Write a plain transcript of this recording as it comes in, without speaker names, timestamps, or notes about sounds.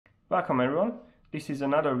Welcome everyone. This is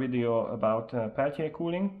another video about Peltier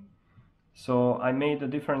cooling. So I made a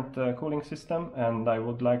different cooling system and I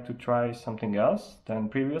would like to try something else than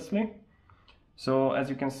previously. So as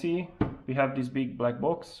you can see, we have this big black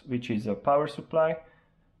box which is a power supply,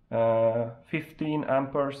 15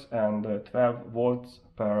 amperes and 12 volts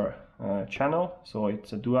per channel. So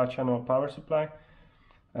it's a dual channel power supply.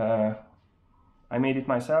 I made it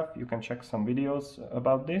myself. You can check some videos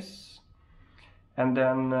about this. And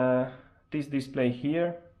then this display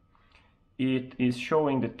here, it is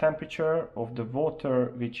showing the temperature of the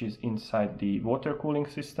water which is inside the water cooling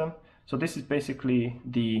system. So this is basically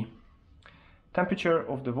the temperature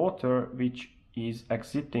of the water which is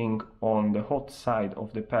exiting on the hot side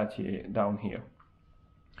of the Peltier down here.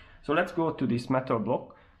 So let's go to this metal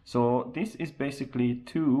block. So this is basically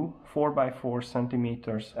two 4x4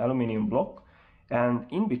 centimeters aluminum block, and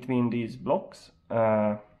in between these blocks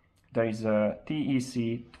there is a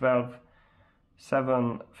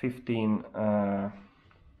TEC12715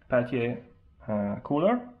 Peltier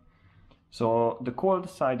cooler. So the cold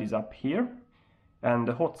side is up here and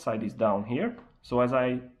the hot side is down here. So as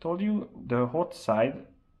I told you, the hot side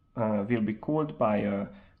will be cooled by a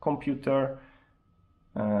computer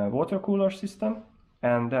water cooler system,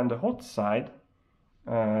 and then the hot side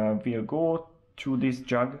will go through this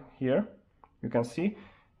jug here. You can see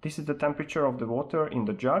this is the temperature of the water in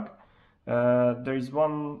the jug. There is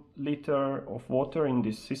 1 liter of water in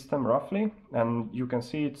this system roughly, and you can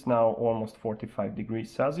see it's now almost 45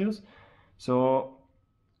 degrees Celsius. So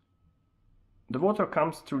the water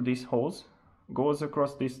comes through this hose, goes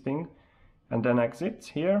across this thing, and then exits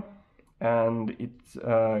here, and it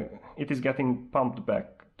is getting pumped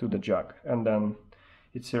back to the jug, and then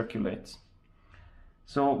it circulates.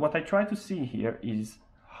 So what I try to see here is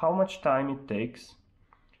how much time it takes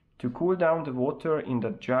to cool down the water in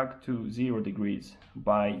the jug to 0 degrees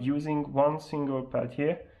by using one single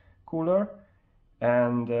Peltier cooler,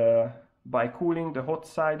 and by cooling the hot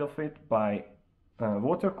side of it by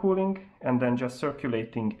water cooling, and then just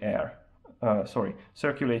circulating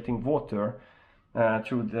circulating water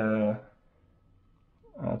through the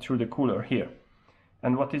cooler here.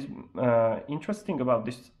 And what is interesting about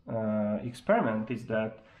this experiment is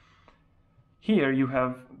that here you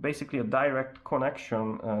have basically a direct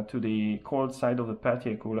connection to the cold side of the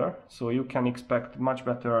Peltier cooler, so you can expect much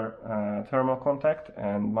better thermal contact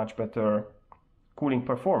and much better cooling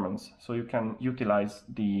performance. So you can utilize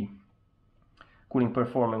the cooling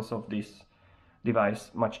performance of this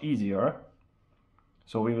device much easier.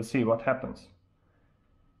 So we will see what happens.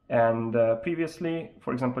 And previously,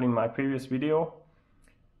 for example, in my previous video,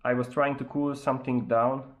 I was trying to cool something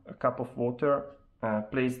down, a cup of water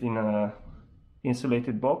placed in a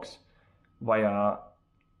insulated box via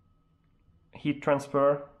heat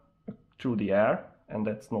transfer through the air, and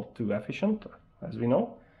that's not too efficient, as we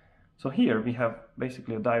know. So here we have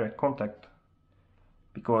basically a direct contact,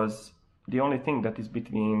 because the only thing that is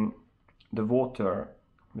between the water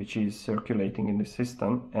which is circulating in the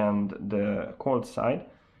system and the cold side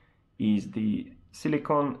is the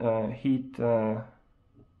silicone heat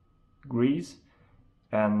grease,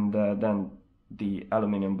 and then the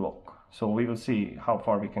aluminum block. So we will see how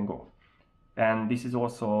far we can go. And this is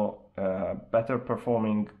also a better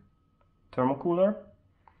performing thermocooler.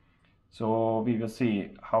 So we will see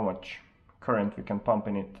how much current we can pump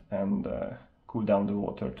in it and cool down the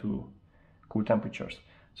water to cool temperatures.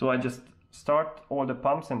 So I just start all the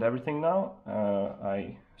pumps and everything now.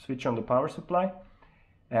 I switch on the power supply,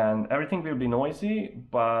 and everything will be noisy,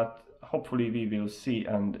 but hopefully we will see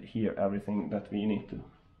and hear everything that we need to.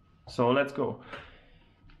 So let's go.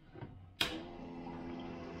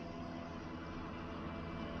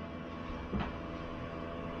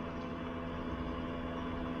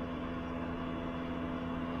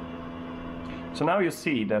 So now you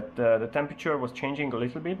see that the temperature was changing a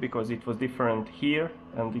little bit, because it was different here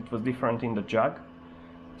and it was different in the jug.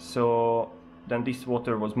 So then this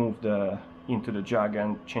water was moved into the jug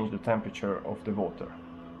and changed the temperature of the water.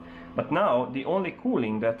 But now the only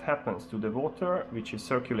cooling that happens to the water which is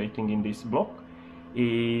circulating in this block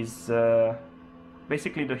is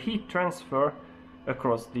basically the heat transfer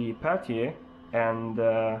across the Peltier and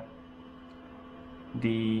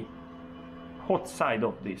the hot side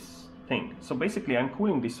of this thing. So basically I'm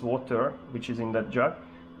cooling this water which is in that jug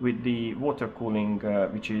with the water cooling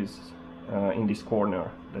which is in this corner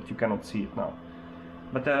that you cannot see it now.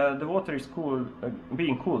 But the water is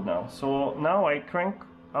being cooled now. So now I crank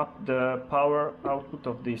up the power output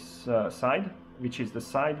of this side, which is the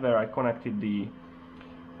side where I connected the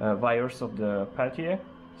wires of the Peltier.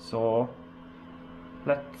 So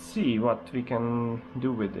let's see what we can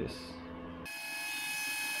do with this.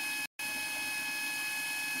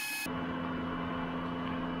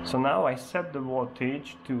 So now I set the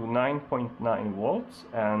voltage to 9.9 volts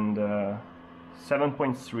and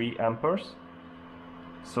 7.3 amperes.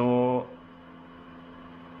 So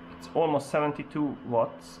it's almost 72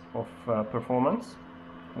 watts of performance.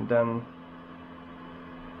 And then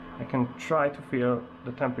I can try to feel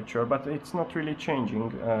the temperature, but it's not really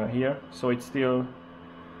changing here. So it's still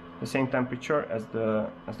the same temperature as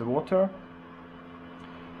the water.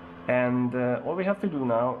 And all we have to do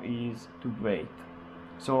now is to wait.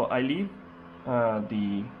 So I leave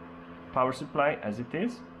the power supply as it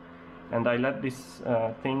is, and I let this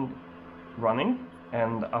thing running,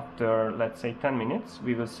 and after, let's say, 10 minutes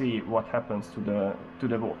we will see what happens to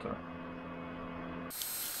the water.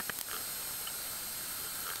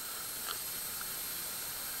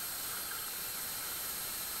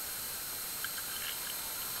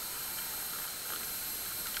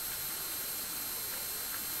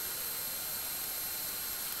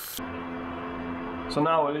 So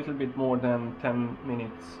now a little bit more than 10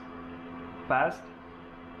 minutes passed,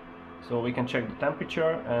 so we can check the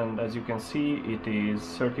temperature, and as you can see it is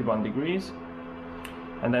 31 degrees,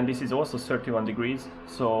 and then this is also 31 degrees,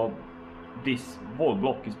 so this whole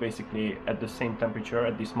block is basically at the same temperature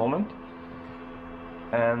at this moment.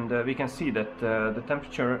 And we can see that the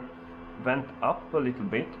temperature went up a little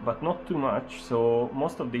bit, but not too much, so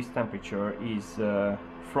most of this temperature is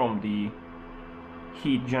from the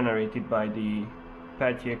heat generated by the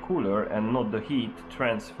Peltier cooler and not the heat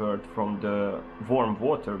transferred from the warm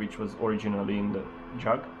water which was originally in the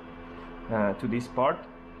jug to this part.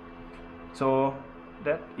 So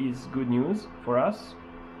that is good news for us.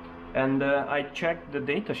 And I checked the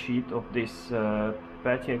data sheet of this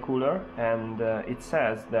Peltier cooler, and it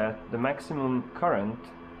says that the maximum current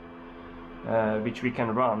which we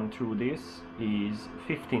can run through this is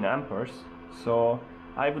 15 amperes. So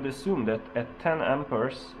I would assume that at 10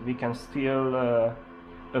 amperes we can still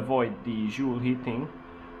avoid the Joule heating.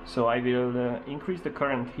 So I will increase the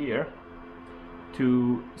current here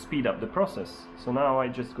to speed up the process. So now I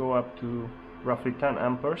just go up to roughly 10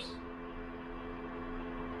 amperes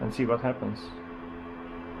and see what happens.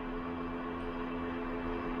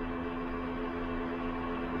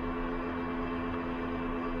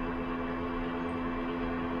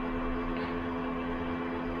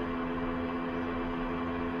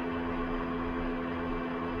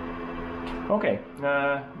 Okay,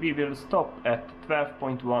 we will stop at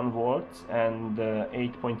 12.1 volts and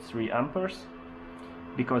 8.3 amperes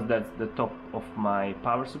because that's the top of my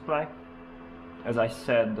power supply. As I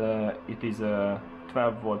said, it is a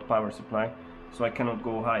 12 volt power supply, so I cannot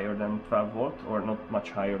go higher than 12 volt or not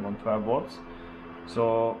much higher than 12 volts.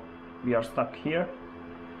 So we are stuck here.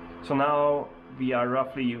 So now we are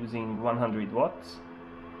roughly using 100 watts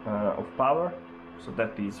of power, so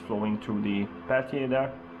that is flowing through the Peltier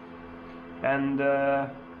there. And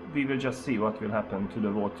we will just see what will happen to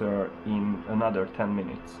the water in another 10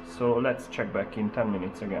 minutes. So let's check back in 10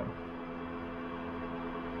 minutes again.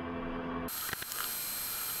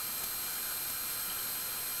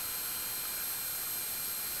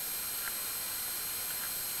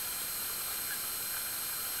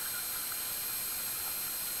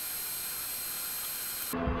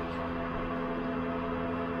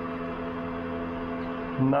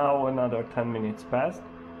 Now another 10 minutes passed,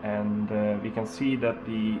 and we can see that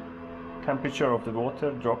the temperature of the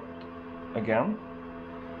water dropped again,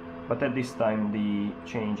 but at this time the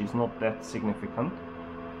change is not that significant.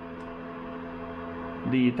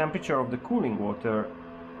 The temperature of the cooling water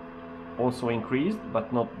also increased,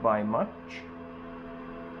 but not by much,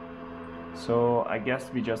 so I guess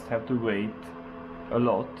we just have to wait a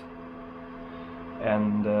lot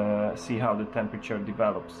and see how the temperature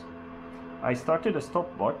develops. I started a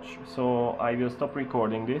stopwatch, so I will stop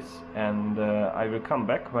recording this, and I will come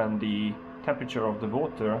back when the temperature of the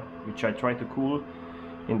water, which I try to cool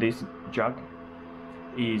in this jug,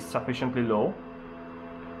 is sufficiently low.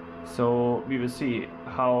 So we will see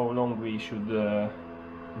how long we should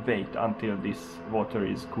wait until this water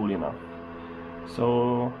is cool enough.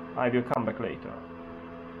 So I will come back later.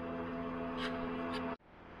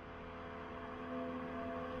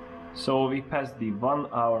 So we passed the 1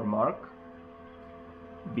 hour mark.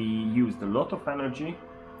 We used a lot of energy,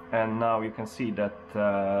 and now you can see that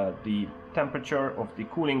the temperature of the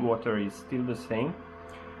cooling water is still the same,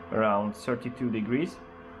 around 32 degrees,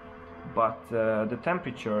 but the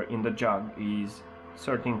temperature in the jug is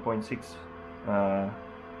 13.6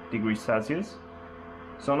 degrees Celsius.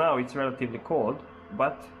 So now it's relatively cold,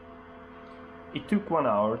 but it took 1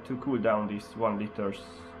 hour to cool down this 1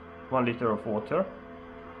 liter of water.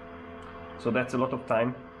 So that's a lot of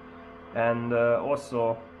time. And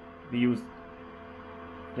also we used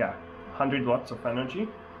 100 watts of energy,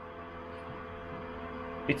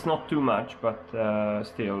 It's not too much, but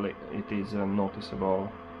still it is a noticeable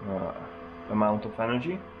amount of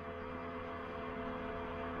energy.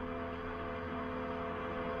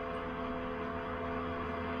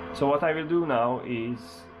 So what I will do now is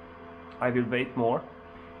I will wait more,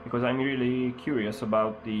 because I'm really curious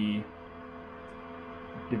about the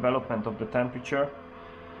development of the temperature.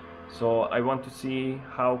 So I want to see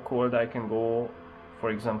how cold I can go, for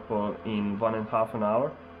example, in 1.5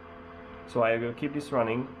 hours. So I will keep this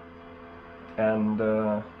running, and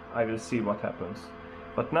I will see what happens.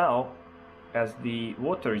 But now, as the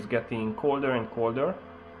water is getting colder and colder,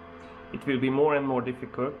 it will be more and more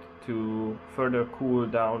difficult to further cool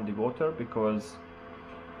down the water, because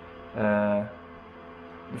the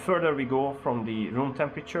further we go from the room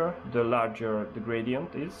temperature, the larger the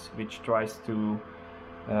gradient is, which tries to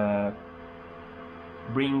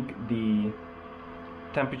bring the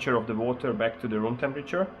temperature of the water back to the room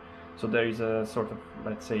temperature. So there is a sort of,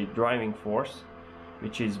 let's say, driving force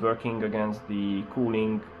which is working against the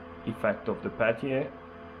cooling effect of the Peltier.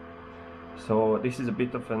 So this is a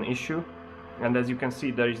bit of an issue, and as you can see,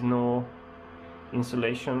 there is no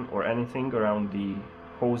insulation or anything around the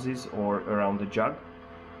hoses or around the jug.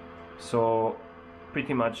 So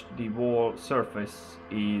pretty much the whole surface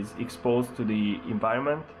is exposed to the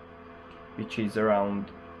environment, which is around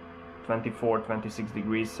 24-26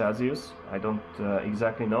 degrees Celsius. I don't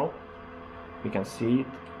exactly know. We can see it.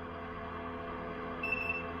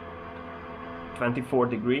 24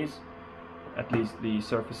 degrees, at least the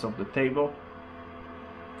surface of the table.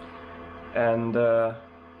 And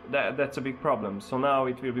that's a big problem. So now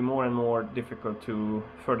it will be more and more difficult to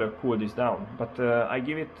further cool this down. But I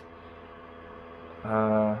give it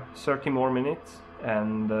 30 more minutes,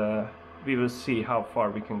 and we will see how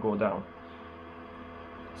far we can go down.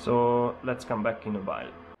 So let's come back in a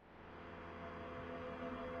while.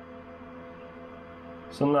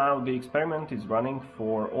 So now the experiment is running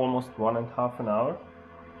for almost 1.5 hours,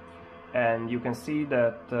 and you can see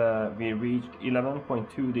that we reached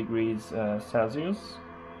 11.2 degrees Celsius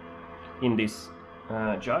in this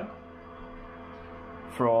jug,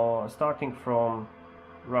 starting from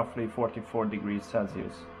roughly 44 degrees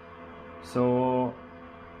Celsius. So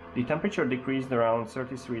the temperature decreased around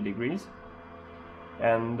 33 degrees,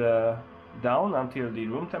 and down until the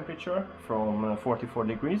room temperature from 44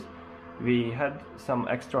 degrees. We had some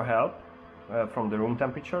extra help from the room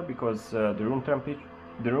temperature, because the room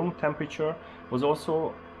temperature was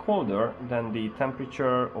also colder than the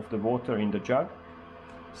temperature of the water in the jug.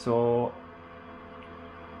 So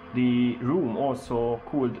the room also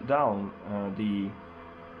cooled down the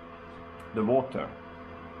water,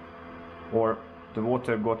 or the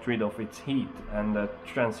water got rid of its heat and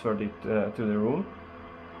transferred it to the room.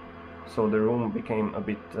 So the room became a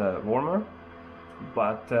bit warmer.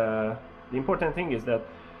 But the important thing is that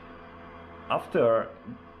after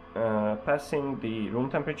passing the room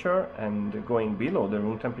temperature and going below the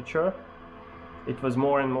room temperature, it was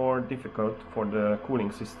more and more difficult for the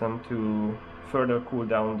cooling system to further cool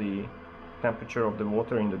down the temperature of the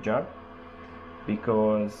water in the jug,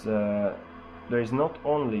 because there is not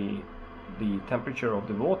only the temperature of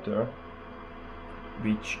the water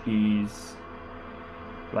which is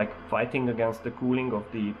like fighting against the cooling of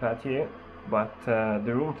the Peltier, but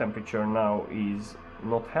the room temperature now is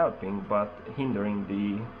not helping but hindering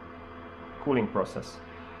the cooling process.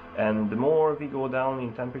 And the more we go down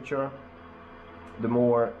in temperature, the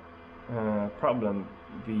more problem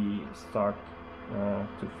we start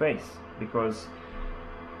to face, because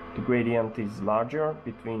the gradient is larger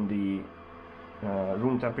between the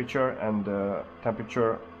room temperature and the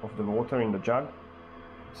temperature of the water in the jug.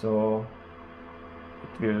 So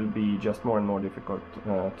it will be just more and more difficult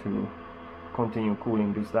to continue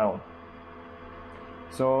cooling this down.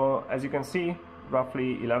 So as you can see,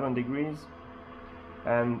 roughly 11 degrees,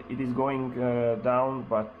 and it is going down,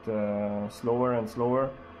 but slower and slower.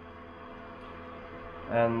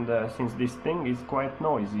 And since this thing is quite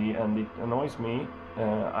noisy and it annoys me,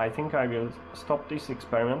 I think I will stop this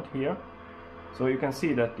experiment here. So you can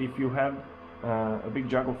see that if you have a big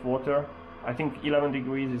jug of water, I think 11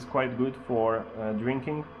 degrees is quite good for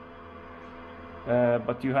drinking,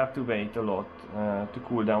 but you have to wait a lot to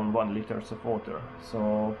cool down 1 liter of water.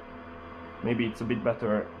 So maybe it's a bit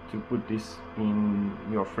better to put this in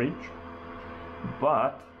your fridge.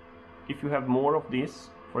 But if you have more of this,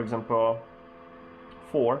 for example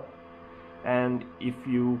 4, and if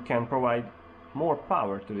you can provide more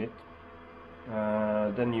power to it,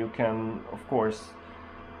 then you can of course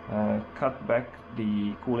cut back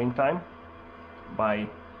the cooling time by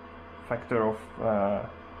factor of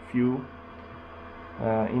few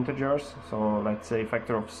integers. So let's say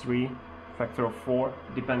factor of 3, factor of 4,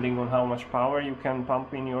 depending on how much power you can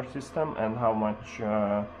pump in your system and how much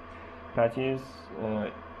Peltiers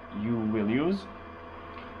you will use.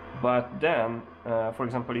 But then, for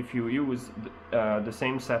example, if you use the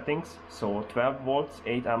same settings, so 12 volts,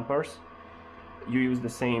 8 amperes, you use the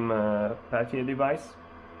same Peltier device,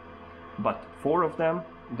 but 4 of them,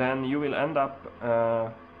 then you will end up,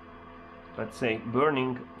 let's say,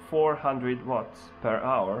 burning 400 watts per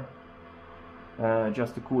hour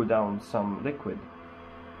just to cool down some liquid.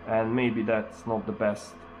 And maybe that's not the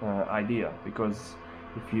best idea, because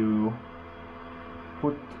if you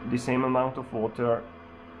put the same amount of water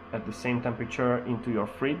at the same temperature into your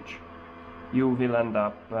fridge, you will end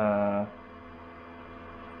up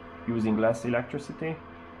using less electricity,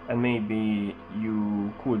 and maybe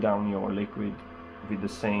you cool down your liquid with the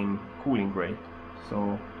same cooling rate.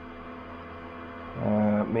 So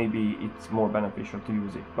maybe it's more beneficial to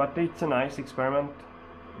use it. But it's a nice experiment,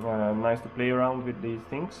 nice to play around with these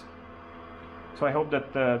things. So I hope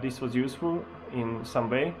that this was useful in some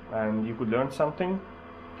way and you could learn something,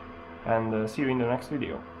 and see you in the next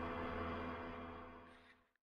video.